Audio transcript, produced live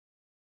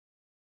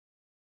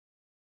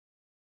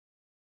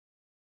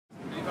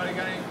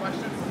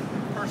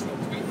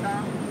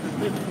Tom?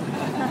 Can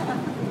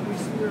we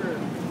see your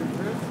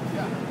wrist?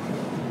 Yeah.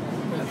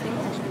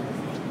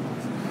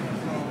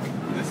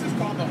 This is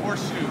called the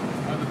horseshoe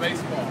of the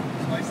baseball.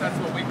 At least that's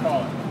what we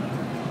call it.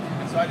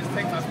 And so I just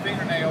take my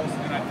fingernails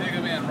and I dig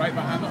them in right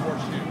behind the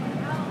horseshoe.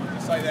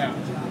 Just like that.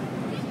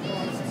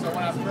 So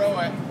when I throw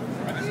it,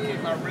 I just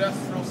keep my wrist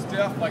real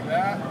stiff like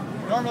that.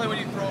 Normally when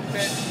you throw a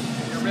pitch,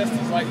 your wrist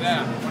is like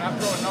that. When I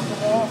throw a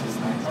knuckleball,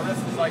 my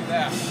wrist is like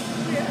that.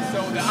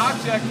 So the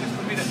object is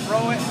for me to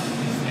throw it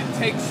and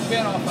take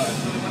spin off of it.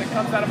 So that when it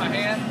comes out of my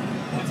hand,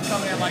 it's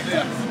coming in like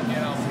this, you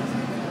know.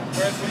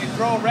 Whereas when you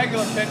throw a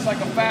regular pitch like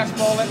a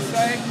fastball, let's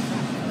say,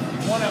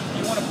 you want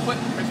to put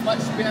as much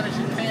spin as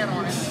you can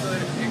on it so that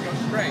it goes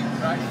straight,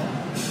 right?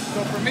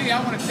 So for me,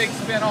 I want to take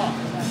spin off.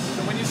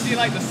 So when you see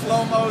like the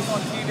slow-mos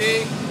on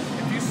TV,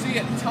 if you see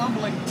it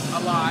tumbling a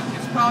lot,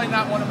 it's probably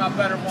not one of my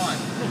better ones.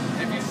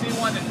 If you see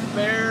one that's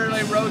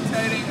barely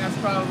rotating, that's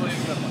probably a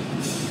good one.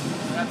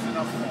 That's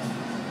enough.